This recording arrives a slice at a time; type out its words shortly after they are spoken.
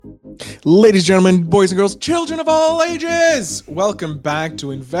Ladies and gentlemen, boys and girls, children of all ages, welcome back to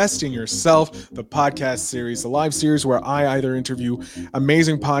Invest in Yourself, the podcast series, the live series where I either interview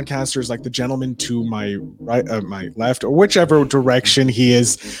amazing podcasters like the gentleman to my right, my left, or whichever direction he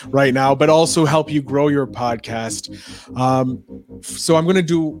is right now, but also help you grow your podcast. So I'm going to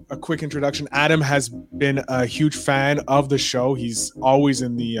do a quick introduction. Adam has been a huge fan of the show. He's always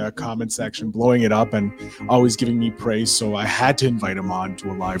in the comment section blowing it up and always giving me praise. So I had to invite him on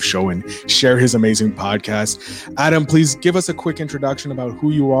to a live show and share his amazing podcast. Adam, please give us a quick introduction about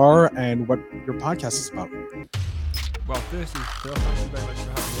who you are and what your podcast is about. Well, firstly, Phil, thank you very much for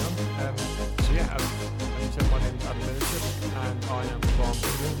having me on. As you said, my name is Adam Millicent, and I am from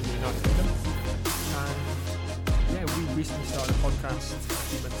England in the United Kingdom. And we recently started a podcast a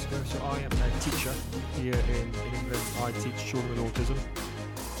few months ago. So I am a teacher here in England. I teach children with autism.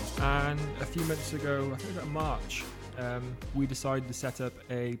 And a few months ago, I think about March, we decided to set up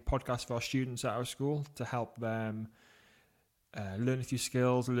a podcast for our students at our school to help them learn a few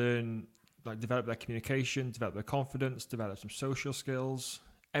skills, develop their communication, develop their confidence, develop some social skills,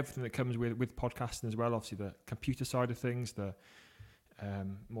 everything that comes with podcasting as well. Obviously, the computer side of things, the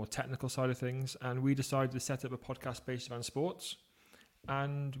more technical side of things. And we decided to set up a podcast based around sports.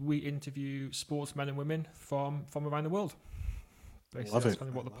 And we interview sportsmen and women from around the world. Basically, that's kind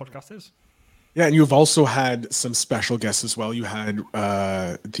of what the podcast is. Yeah, and you've also had some special guests as well. You had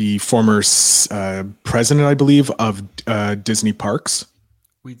the former president, I believe, of Disney Parks.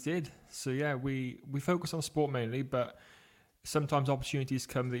 We did. So yeah, we focus on sport mainly, but sometimes opportunities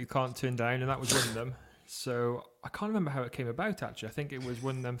come that you can't turn down, and that was one of them. So I can't remember how it came about, actually. I think it was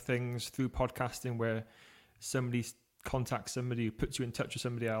one of them things through podcasting where somebody contacts somebody who puts you in touch with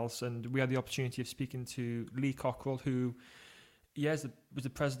somebody else, and we had the opportunity of speaking to Lee Cockrell, who was the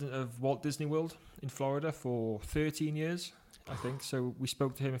president of Walt Disney World in Florida for 13 years, I think. So we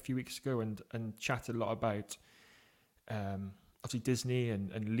spoke to him a few weeks ago and chatted a lot about obviously Disney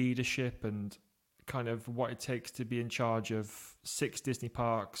and leadership and kind of what it takes to be in charge of 6 Disney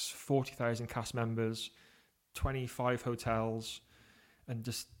parks, 40,000 cast members, 25 hotels, and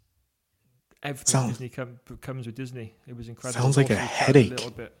just everything Disney comes with Disney. It was incredible. Sounds like a headache. A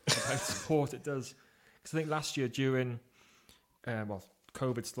little bit about support it does. Because I think last year during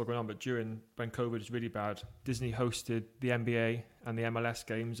COVID's still going on, but when COVID was really bad, Disney hosted the NBA and the MLS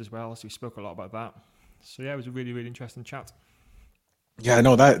games as well. So we spoke a lot about that. So yeah, it was a really, really interesting chat. Yeah,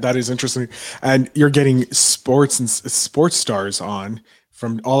 no, that is interesting. And you're getting sports stars on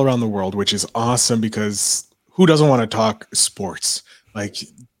from all around the world, which is awesome because who doesn't want to talk sports? Like,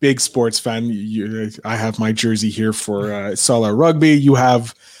 big sports fan. I have my jersey here for Solar Rugby. You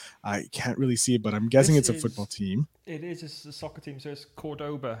have, I can't really see it, but I'm guessing it's a football team. It is. It's a soccer team. So it's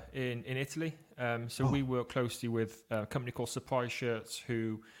Cordoba in Italy. We work closely with a company called Surprise Shirts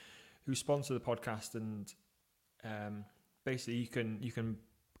who sponsor the podcast, and basically you can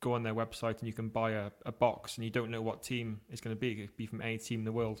go on their website and you can buy a box, and you don't know what team it's going to be. It could be from any team in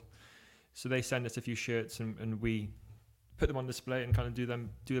the world. So they send us a few shirts and we put them on display and kind of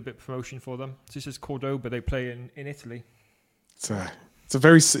do a bit of promotion for them. So this is Cordoba. They play in Italy. It's a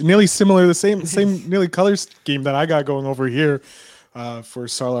very nearly similar, the same nearly color scheme that I got going over here for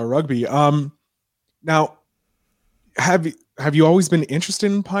Solar Rugby. Now, have you always been interested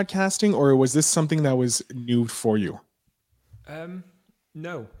in podcasting, or was this something that was new for you?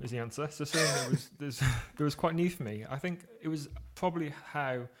 No, is the answer. So saying it was quite new for me. I think it was probably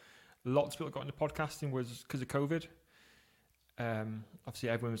how lots of people got into podcasting was because of COVID. Obviously,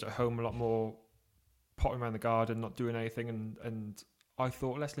 everyone was at home a lot more, potting around the garden, not doing anything, and I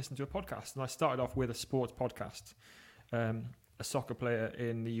thought, let's listen to a podcast. And I started off with a sports podcast. A soccer player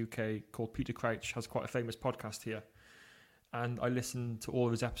in the UK called Peter Crouch has quite a famous podcast here. And I listened to all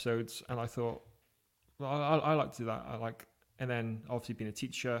of his episodes and I thought, well, I like to do that. And then obviously being a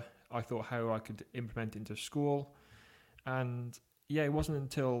teacher, I thought how I could implement it into school. And yeah, it wasn't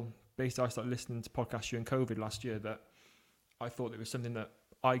until basically I started listening to podcasts during COVID last year that I thought it was something that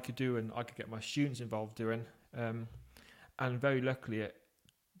I could do and I could get my students involved doing. And very luckily, it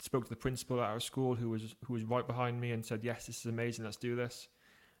spoke to the principal at our school who was right behind me and said, yes, this is amazing, let's do this.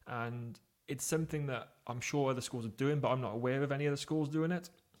 And it's something that I'm sure other schools are doing, but I'm not aware of any other schools doing it.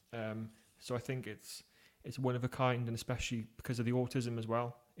 So I think it's one of a kind, and especially because of the autism as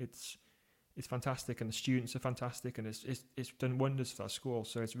well. It's fantastic, and the students are fantastic, and it's done wonders for our school.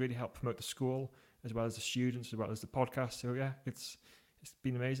 So it's really helped promote the school as well as the students, as well as the podcast. So yeah, it's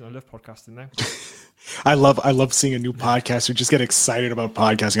been amazing. I love podcasting now. I love seeing a new podcast or just get excited about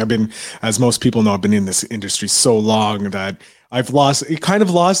podcasting. I've been, as most people know, I've been in this industry so long that it kind of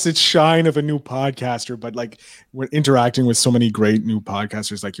lost its shine of a new podcaster, but like we're interacting with so many great new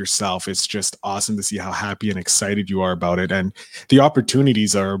podcasters like yourself. It's just awesome to see how happy and excited you are about it. And the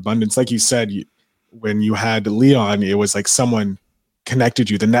opportunities are abundance. Like you said, when you had Leon, it was like someone connected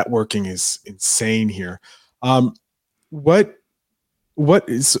you. The networking is insane here. What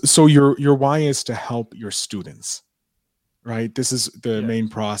is, so your why is to help your students, right? This is the main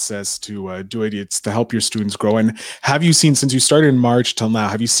process to do it. It's to help your students grow. And have you seen, since you started in March till now,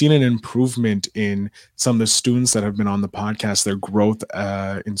 have you seen an improvement in some of the students that have been on the podcast, their growth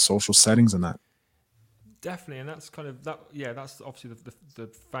in social settings and that? Definitely, and that's kind of that. Yeah, that's obviously the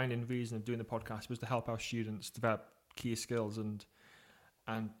founding reason of doing the podcast was to help our students develop key skills. And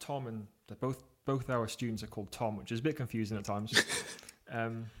Tom and both our students are called Tom, which is a bit confusing at times.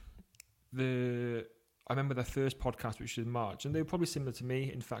 I remember their first podcast, which was in March, and they were probably similar to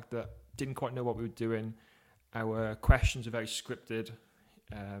me, in fact, that didn't quite know what we were doing. Our questions were very scripted.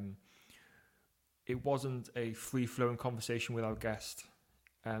 It wasn't a free-flowing conversation with our guest.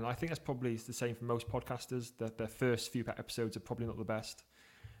 And I think that's probably the same for most podcasters, that their first few episodes are probably not the best.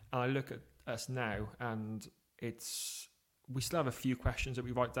 And I look at us now, and we still have a few questions that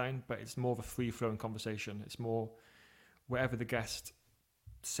we write down, but it's more of a free-flowing conversation. It's more whatever the guest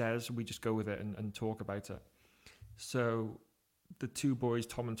says, we just go with it and talk about it. So the two boys,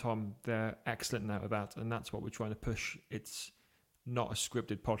 Tom and Tom, they're excellent now at that, and that's what we're trying to push. It's not a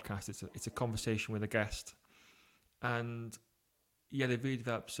scripted podcast. It's a conversation with a guest. And yeah, they've really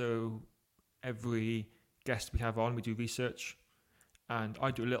developed. So every guest we have on, we do research, and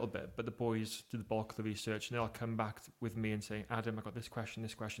I do a little bit, but the boys do the bulk of the research, and they'll come back with me and say, Adam, I got this question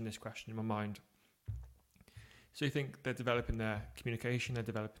in my mind. So you think they're developing their communication, they're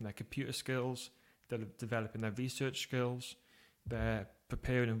developing their computer skills, they're developing their research skills, they're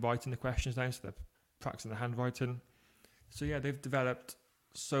preparing and writing the questions down, so they're practicing the handwriting. So yeah, they've developed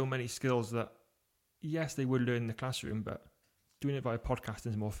so many skills that, yes, they would learn in the classroom, but doing it via podcasting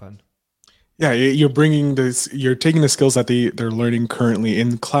is more fun. Yeah, you're taking the skills that they're learning currently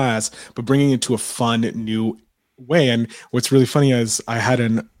in class, but bringing it to a fun, new way. And what's really funny is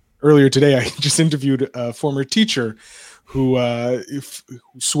earlier today, I just interviewed a former teacher who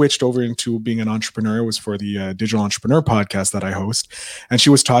switched over into being an entrepreneur. It was for the Digital Entrepreneur podcast that I host. And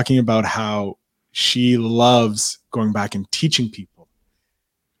she was talking about how she loves going back and teaching people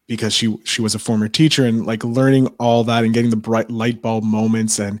because she was a former teacher, and like learning all that and getting the bright light bulb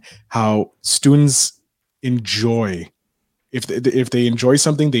moments, and how students enjoy, if they enjoy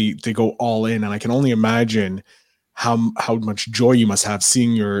something, they go all in. And I can only imagine how much joy you must have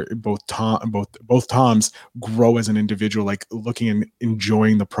seeing your both Toms grow as an individual, like looking and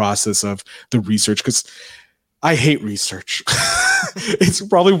enjoying the process of the research. Because I hate research. It's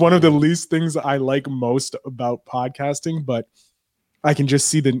probably one of the least things I like most about podcasting, but I can just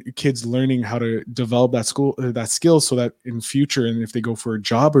see the kids learning how to develop that skill, so that in future, and if they go for a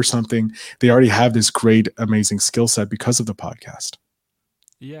job or something, they already have this great, amazing skill set because of the podcast.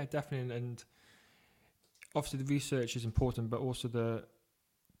 Yeah, definitely. And obviously the research is important, but also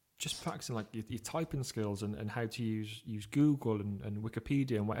just practicing like your typing skills and how to use Google and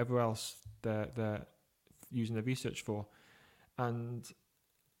Wikipedia and whatever else they're using the research for. And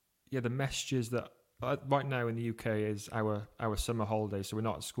yeah, the messages that right now in the UK is our summer holidays, so we're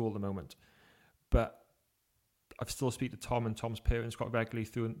not at school at the moment. But I still speak to Tom and Tom's parents quite regularly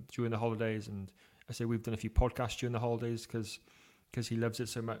during the holidays, and I say we've done a few podcasts during the holidays because he loves it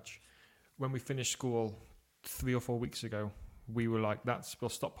so much. When we finished school 3 or 4 weeks ago, we were like, we'll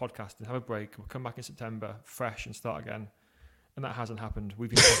stop podcasting, have a break, we'll come back in September fresh and start again. And that hasn't happened.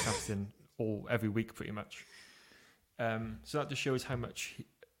 We've been podcasting every week pretty much. So that just shows how much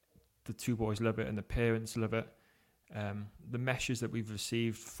the two boys love it and the parents love it. The messages that we've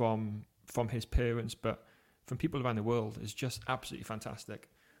received from his parents, but from people around the world, is just absolutely fantastic.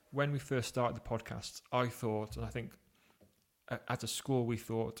 When we first started the podcast, I thought, and I think at a school, we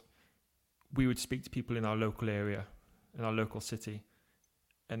thought we would speak to people in our local area, in our local city,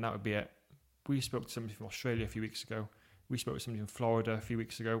 and that would be it. We spoke to somebody from Australia a few weeks ago. We spoke to somebody from Florida a few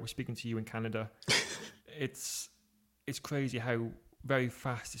weeks ago. We're speaking to you in Canada. It's crazy how very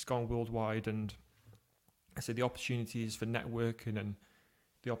fast it's gone worldwide, and I say the opportunities for networking and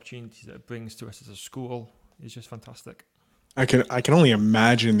the opportunities that it brings to us as a school is just fantastic. I can only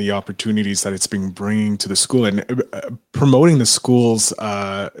imagine the opportunities that it's been bringing to the school, and promoting the school's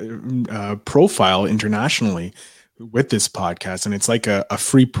profile internationally with this podcast. And it's like a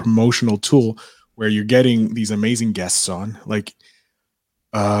free promotional tool where you're getting these amazing guests on. Like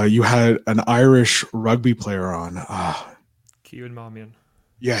you had an Irish rugby player on. Kieran Marmion.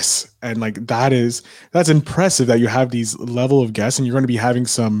 Yes, and like that's impressive that you have these level of guests, and you're going to be having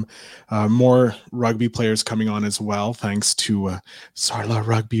some more rugby players coming on as well, thanks to Sarla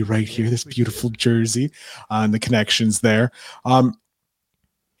Rugby right here, this Yes, we do. beautiful jersey, and the connections there. Um,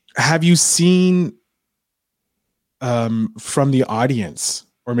 have you seen from the audience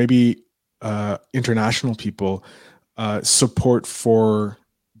or maybe international people support for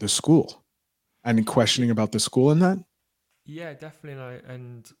the school and Yeah, questioning about the school in that? yeah, definitely.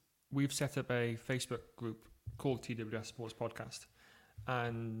 And we've set up a Facebook group called TWS Sports Podcast,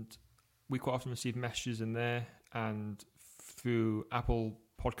 and we quite often receive messages in there, and through Apple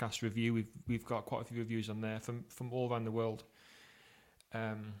Podcast Review, we've got quite a few reviews on there from all around the world.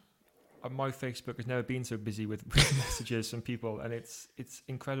 Um, my Facebook has never been so busy with messages from people, and it's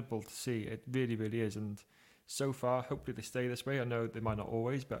incredible to see. It really, really is. And so far, hopefully they stay this way. I know they might not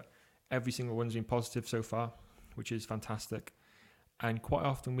always, but every single one's been positive so far, which is fantastic. And quite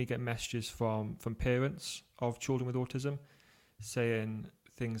often we get messages from parents of children with autism saying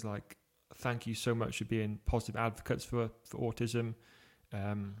things like, "Thank you so much for being positive advocates for autism.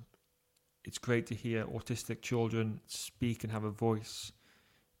 Um, it's great to hear autistic children speak and have a voice."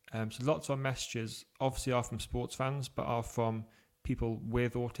 So lots of messages obviously are from sports fans, but are from people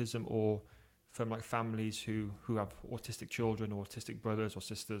with autism or from like families who have autistic children or autistic brothers or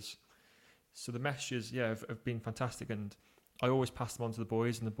sisters. So the messages, yeah, have been fantastic, and I always pass them on to the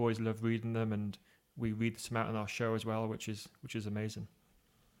boys, and the boys love reading them, and we read some out on our show as well, which is amazing.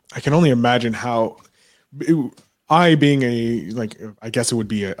 I can only imagine how I being a like I guess it would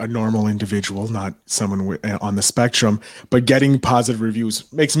be a normal individual, not someone on the spectrum, but getting positive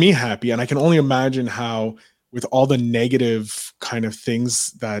reviews makes me happy, and I can only imagine how with all the negative kind of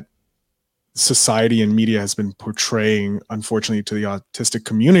things that society and media has been portraying, unfortunately, to the autistic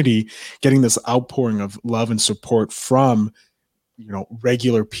community, getting this outpouring of love and support from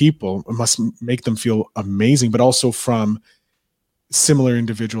regular people must make them feel amazing, but also from similar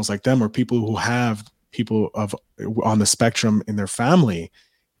individuals like them or people who have people of on the spectrum in their family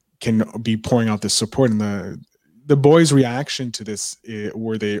can be pouring out this support. And the boys' reaction to this,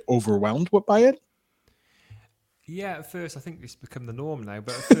 were they overwhelmed by it? Yeah, at first I think it's become the norm now.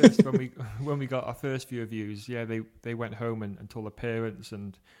 But at first, when we when we got our first few reviews, yeah, they went home and told their parents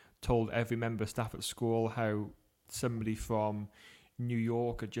and told every member of staff at school how somebody from New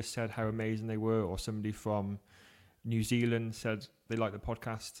York had just said how amazing they were, or somebody from New Zealand said they liked the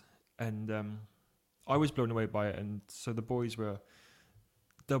podcast, and I was blown away by it, and so the boys were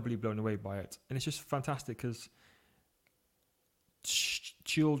doubly blown away by it, and it's just fantastic because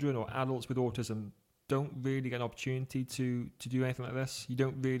children or adults with autism don't really get an opportunity to do anything like this. You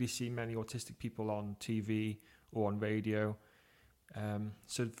don't really see many autistic people on TV or on radio.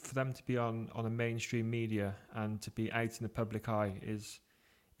 So for them to be on a mainstream media and to be out in the public eye is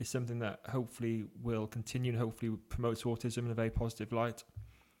something that hopefully will continue and hopefully promotes autism in a very positive light.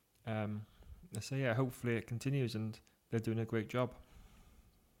 So yeah, hopefully it continues and they're doing a great job.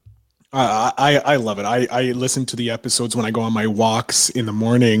 I love it. I listen to the episodes when I go on my walks in the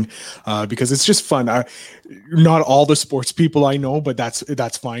morning because it's just fun. Not all the sports people I know, but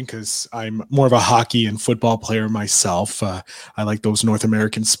that's fine because I'm more of a hockey and football player myself. I like those North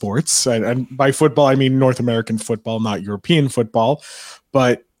American sports, and by football I mean North American football, not European football.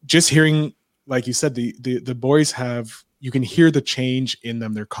 But just hearing, like you said, the boys have, you can hear the change in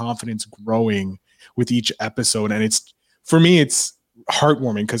them, their confidence growing with each episode, and it's, for me, it's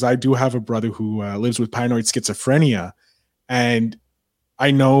heartwarming because I do have a brother who lives with paranoid schizophrenia, and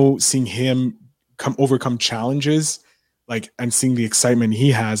I know seeing him overcome challenges, like, and seeing the excitement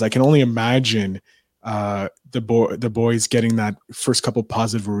he has, I can only imagine the boys getting that first couple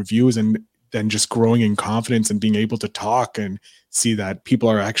positive reviews and then just growing in confidence and being able to talk and see that people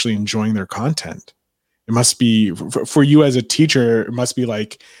are actually enjoying their content. It must be for you as a teacher, it must be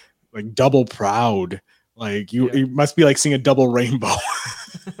like double proud. Like Yeah. it must be like seeing a double rainbow.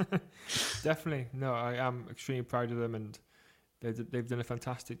 Definitely. No, I am extremely proud of them, and they've done a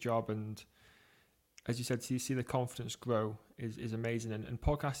fantastic job. And as you said, to see the confidence grow is amazing. And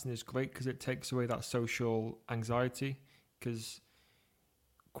podcasting is great because it takes away that social anxiety, because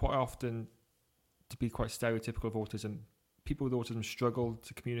quite often, to be quite stereotypical of autism, people with autism struggle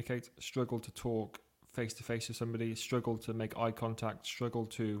to communicate, struggle to talk face to face with somebody, struggle to make eye contact, struggle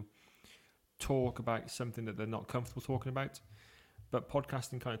to talk about something that they're not comfortable talking about. But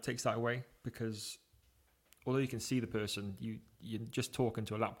podcasting kind of takes that away, because although you can see the person, you're just talking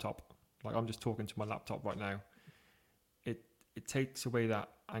to a laptop. Like I'm just talking to my laptop right now. It takes away that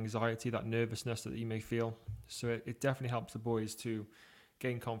anxiety, that nervousness that you may feel. So it definitely helps the boys to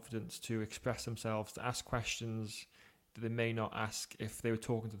gain confidence, to express themselves, to ask questions, that they may not ask if they were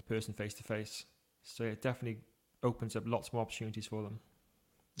talking to the person face to face. So it definitely opens up lots more opportunities for them.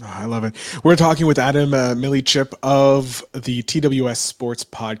 Oh, I love it. We're talking with Adam Milichip of the TWS Sports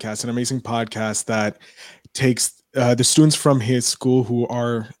Podcast, an amazing podcast that takes the students from his school who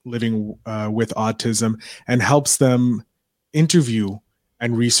are living with autism and helps them interview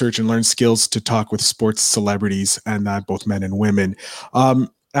and research and learn skills to talk with sports celebrities, and that both men and women.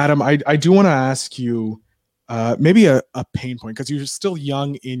 Adam, I do want to ask you maybe a pain point, because you're still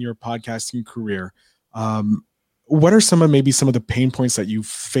young in your podcasting career. What are some of the pain points that you've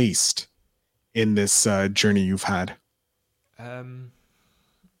faced in this journey you've had?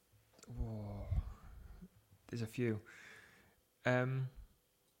 There's a few. I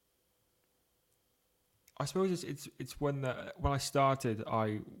suppose it's one that when I started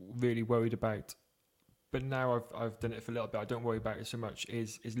I really worried about, but now I've done it for a little bit. I don't worry about it so much.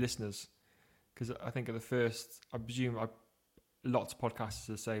 Is listeners, because I think at the first, I presume lots of podcasts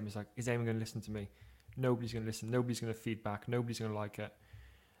are the same. It's like, is anyone going to listen to me? Nobody's going to listen. Nobody's going to feedback. Nobody's going to like it.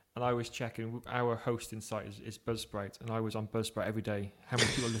 And I was checking. Our hosting site is Buzzsprout, and I was on Buzzsprout every day. How many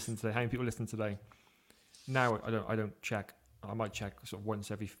people listen today? How many people listen today? Now I don't check. I might check sort of once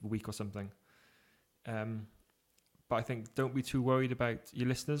every week or something. But I think don't be too worried about your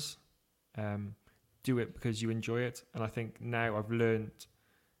listeners. Do it because you enjoy it. And I think now I've learned,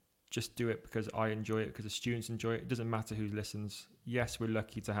 just do it because I enjoy it, because the students enjoy it. It doesn't matter who listens. Yes, we're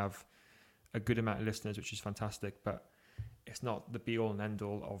lucky to have a good amount of listeners, which is fantastic, but it's not the be all and end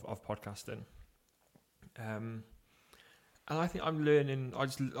all of podcasting. And I think I'm learning.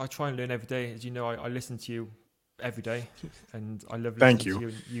 I try and learn every day. As you know, I listen to you every day, and I love listening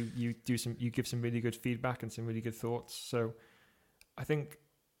to you. You give some really good feedback and some really good thoughts. So I think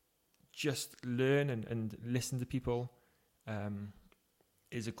just learn and listen to people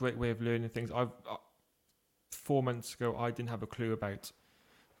is a great way of learning things. 4 months ago, I didn't have a clue about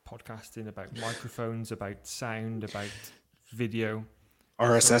podcasting, about microphones, about sound, about video,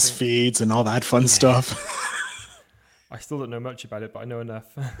 RSS feeds and all that fun stuff. I still don't know much about it, but I know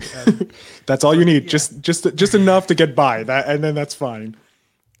enough. That's all you need. Yeah. Just enough to get by that, and then that's fine.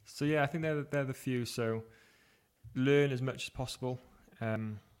 So yeah, I think they're the few. So learn as much as possible.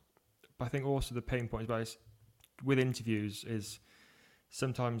 But I think also the pain point with interviews is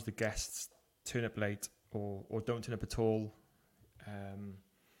sometimes the guests turn up late or don't turn up at all.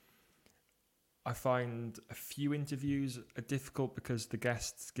 I find a few interviews are difficult because the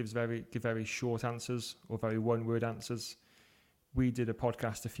guests give very short answers or very one-word answers. We did a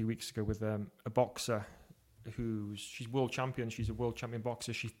podcast a few weeks ago with a boxer she's world champion. She's a world champion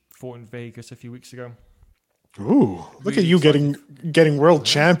boxer. She fought in Vegas a few weeks ago. Ooh, look at you getting world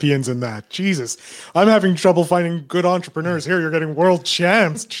champions in that. Jesus, I'm having trouble finding good entrepreneurs here. You're getting world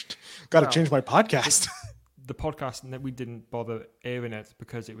champs. Got to change my podcast. The podcast, we didn't bother airing it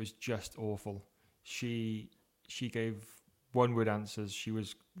because it was just awful. She gave one-word answers. She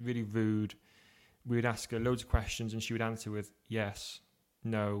was really rude. We would ask her loads of questions and she would answer with yes,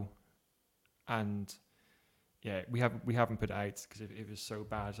 no, and yeah, we haven't put it out because it was so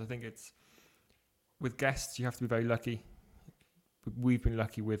bad. So I think it's with guests, you have to be very lucky. We've been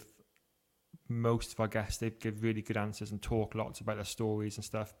lucky with most of our guests. They give really good answers and talk lots about their stories and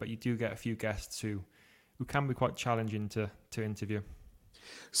stuff. But you do get a few guests who can be quite challenging to interview.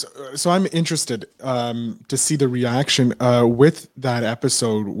 So I'm interested to see the reaction with that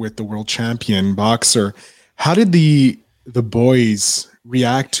episode with the world champion boxer. How did the boys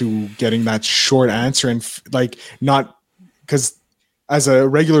react to getting that short answer and not, because as a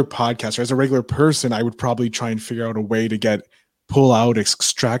regular podcaster, as a regular person, I would probably try and figure out a way to pull out,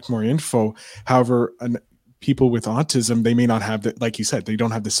 extract more info. However, people with autism, they may not have like you said, they don't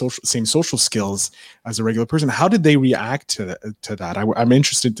have the same social skills as a regular person. How did they react to that? I'm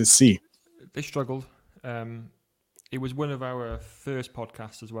interested to see. They struggled. It was one of our first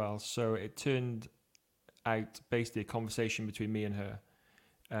podcasts as well, so it turned out basically a conversation between me and her.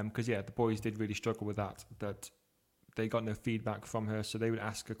 Because the boys did really struggle with that they got no feedback from her, so they would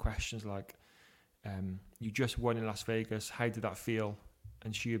ask her questions like, "You just won in Las Vegas. How did that feel?"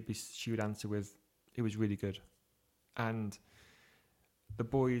 And she would answer with, "It was really good." And the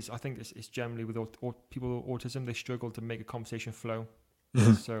boys, I think it's generally with people with autism, they struggle to make a conversation flow.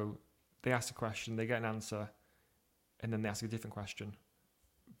 Mm-hmm. So they ask a question, they get an answer, and then they ask a different question.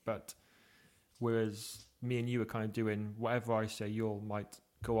 But whereas me and you are kind of doing whatever I say, you might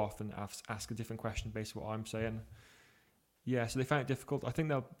go off and ask a different question based on what I'm saying. Yeah, so they found it difficult. I think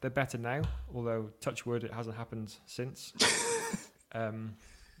they're better now, although touch wood, it hasn't happened since.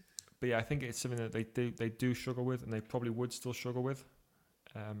 But yeah, I think it's something that they do struggle with, and they probably would still struggle with.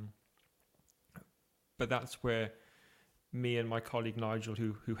 But that's where me and my colleague Nigel,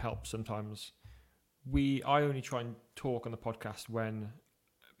 who helps sometimes, I only try and talk on the podcast when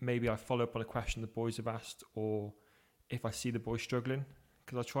maybe I follow up on a question the boys have asked, or if I see the boys struggling,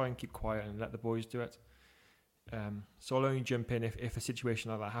 because I try and keep quiet and let the boys do it. So I'll only jump in if a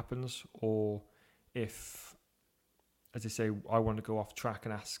situation like that happens, or if, as I say, I want to go off track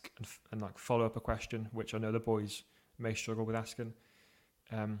and ask and like follow up a question, which I know the boys may struggle with asking.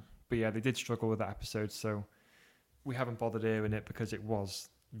 But yeah, they did struggle with that episode, so we haven't bothered airing it because it was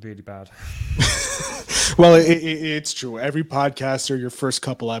really bad. Well, it's true. Every podcaster, your first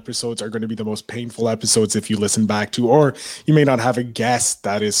couple episodes are going to be the most painful episodes if you listen back to, or you may not have a guest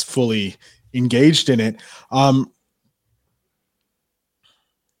that is fully engaged in it.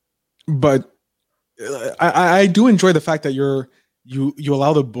 But I do enjoy the fact that you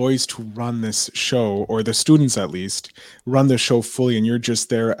allow the boys to run this show, or the students at least run the show fully, and you're just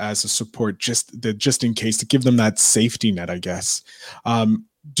there as a support, just in case, to give them that safety net, I guess.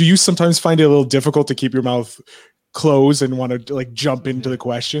 Do you sometimes find it a little difficult to keep your mouth closed and want to like jump into the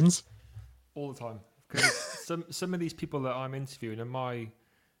questions? All the time, because some of these people that I'm interviewing are my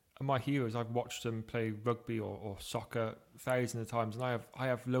heroes. I've watched them play rugby or soccer thousands of times, and I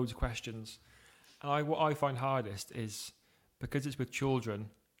have loads of questions. And what I find hardest is, because it's with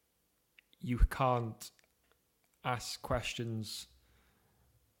children, you can't ask questions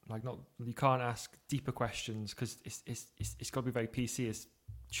you can't ask deeper questions, because it's got to be very PC. It's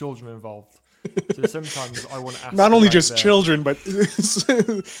children involved, so sometimes I want to ask not only just children, but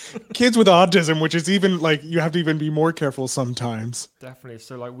kids with autism, which is even like you have to even be more careful sometimes. Definitely.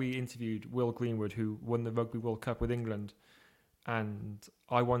 So like we interviewed Will Greenwood, who won the Rugby World Cup with England, and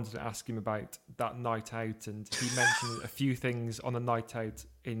I wanted to ask him about that night out, and he mentioned a few things on the night out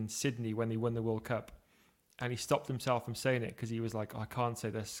in Sydney when they won the World Cup, and he stopped himself from saying it because he was like, I can't say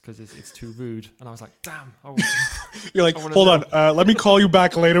this because it's too rude. And I was like, damn. You're like, hold on, let me call you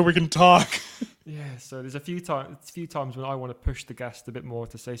back later, we can talk. Yeah, so there's a few times when I want to push the guest a bit more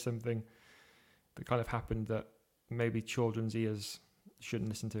to say something that kind of happened that maybe children's ears shouldn't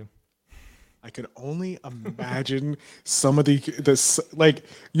listen to. I could only imagine some of this, like,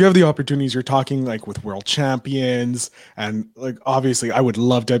 you have the opportunities, you're talking like with world champions, and like obviously I would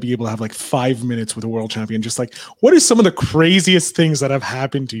love to be able to have like 5 minutes with a world champion, just like, what is some of the craziest things that have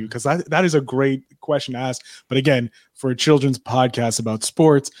happened to you? Because that is a great question to ask. But again, for a children's podcast about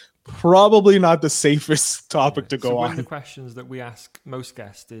sports, probably not the safest topic to go on. One of the questions that we ask most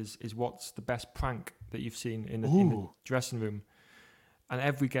guests is what's the best prank that you've seen in the dressing room? And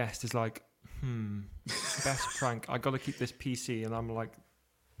every guest is like, best prank. I got to keep this PC, and I'm like,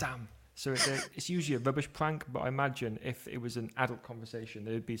 damn. So it's usually a rubbish prank, but I imagine if it was an adult conversation,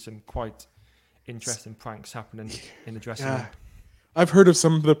 there would be some quite interesting pranks happening in the dressing room. I've heard of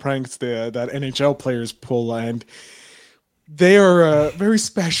some of the pranks that NHL players pull, and they are very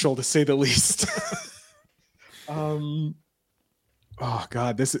special, to say the least. Oh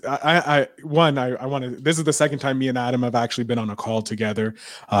God, this is I want to. This is the second time me and Adam have actually been on a call together.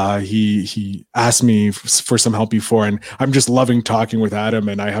 He asked me for some help before, and I'm just loving talking with Adam.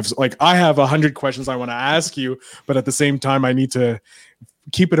 And I have 100 questions I want to ask you, but at the same time, I need to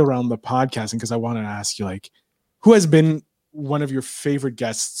keep it around the podcasting, because I want to ask you, like, who has been one of your favorite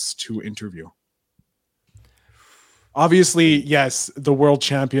guests to interview? Obviously, yes, the world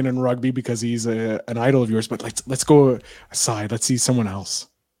champion in rugby, because he's an idol of yours. But let's go aside. Let's see someone else.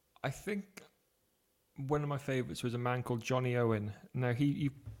 I think one of my favorites was a man called Johnny Owen. Now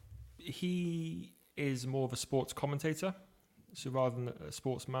he is more of a sports commentator, so rather than a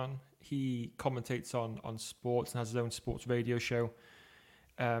sportsman, he commentates on sports and has his own sports radio show.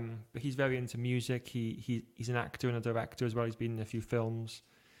 But he's very into music. He's an actor and a director as well. He's been in a few films.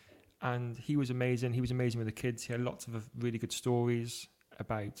 And he was amazing. He was amazing with the kids. He had lots of really good stories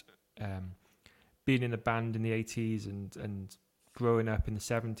about being in a band in the 80s and growing up in the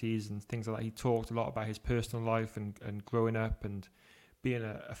 70s and things like that. He talked a lot about his personal life and growing up and being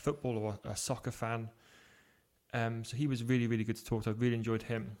a football or a soccer fan. So he was really, really good to talk to. I really enjoyed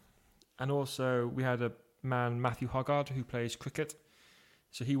him. And also we had a man, Matthew Hoggard, who plays cricket.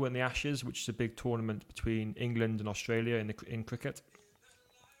 So he won the Ashes, which is a big tournament between England and Australia in cricket.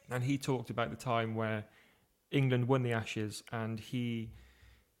 And he talked about the time where England won the Ashes, and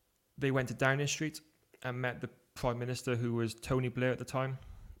they went to Downing Street and met the Prime Minister, who was Tony Blair at the time.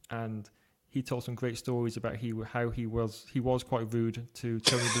 And he told some great stories about how he was quite rude to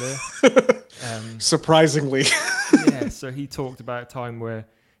Tony Blair. Surprisingly. Yeah, so he talked about a time where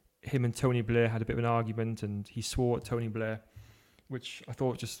him and Tony Blair had a bit of an argument, and he swore at Tony Blair, which I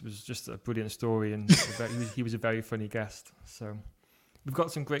thought was just a brilliant story, and he was a very funny guest. So we've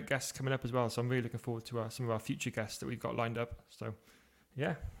got some great guests coming up as well. So I'm really looking forward to some of our future guests that we've got lined up. So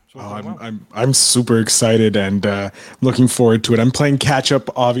yeah. I'm super excited and looking forward to it. I'm playing catch up,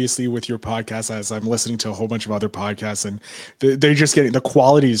 obviously, with your podcast as I'm listening to a whole bunch of other podcasts, and they're just getting, the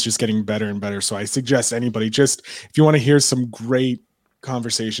quality is just getting better and better. So I suggest anybody, just if you want to hear some great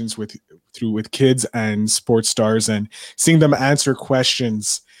conversations with kids and sports stars and seeing them answer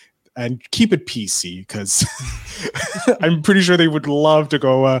questions, and keep it PC, because I'm pretty sure they would love to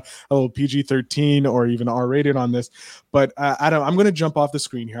go a little PG-13 or even R-rated on this. But Adam, I'm going to jump off the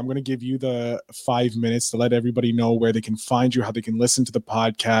screen here. I'm going to give you the 5 minutes to let everybody know where they can find you, how they can listen to the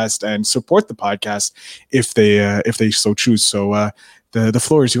podcast and support the podcast if they so choose. So the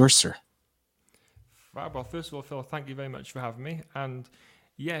floor is yours, sir. Right, well, first of all, Phil, thank you very much for having me. And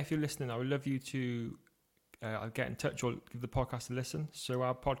yeah, if you're listening, I would love you to get in touch or give the podcast a listen. So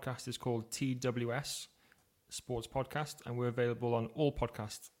our podcast is called TWS Sports Podcast, and we're available on all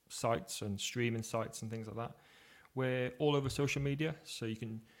podcast sites and streaming sites and things like that. We're all over social media, so you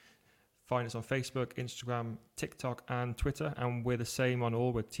can find us on Facebook, Instagram, TikTok, and Twitter, and we're the same on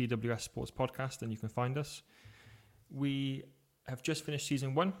all with TWS Sports Podcast, and you can find us. We have just finished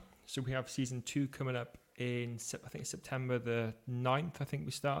season 1, so we have season 2 coming up in, I think, September the 9th, I think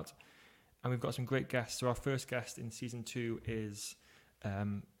we start. And we've got some great guests. So our first guest in season 2 is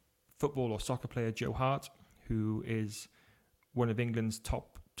football or soccer player Joe Hart, who is one of England's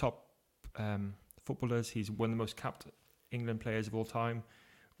top footballers. He's one of the most capped England players of all time.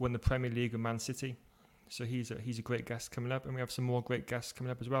 Won the Premier League with Man City. So he's a great guest coming up. And we have some more great guests coming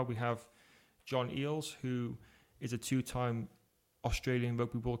up as well. We have John Eales, who is a 2-time Australian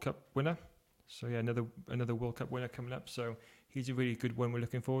Rugby World Cup winner. So yeah, another World Cup winner coming up. So he's a really good one we're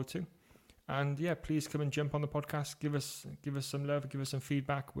looking forward to. And yeah, please come and jump on the podcast. Give us some love, give us some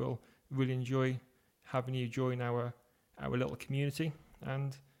feedback. We'll really enjoy having you join our little community.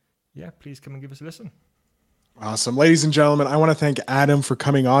 And yeah, please come and give us a listen. Awesome. Ladies and gentlemen, I want to thank Adam for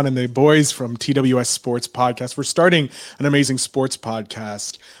coming on, and the boys from TWS Sports Podcast for starting an amazing sports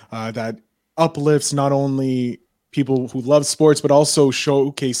podcast that uplifts not only people who love sports, but also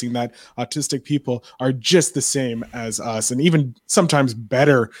showcasing that autistic people are just the same as us, and even sometimes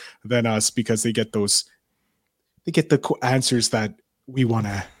better than us, because they get the answers that we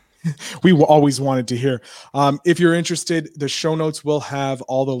always wanted to hear. If you're interested, the show notes will have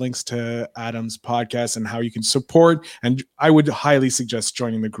all the links to Adam's podcast and how you can support. And I would highly suggest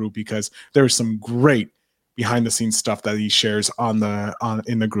joining the group, because there's some great behind the scenes stuff that he shares in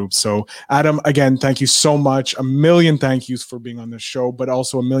the group. So Adam, again, thank you so much. A million thank yous for being on the show, but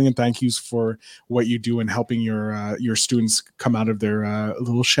also a million thank yous for what you do and helping your students come out of their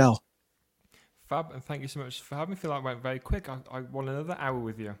little shell. Fab, and thank you so much for having me. I feel like it went very quick. I want another hour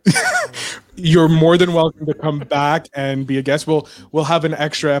with you. You're more than welcome to come back and be a guest. We'll have an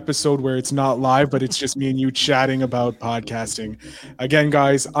extra episode where it's not live, but it's just me and you chatting about podcasting. Again,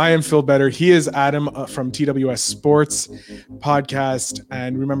 guys, I am Phil Better. He is Adam from TWS Sports Podcast.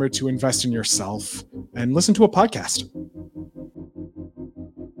 And remember to invest in yourself and listen to a podcast.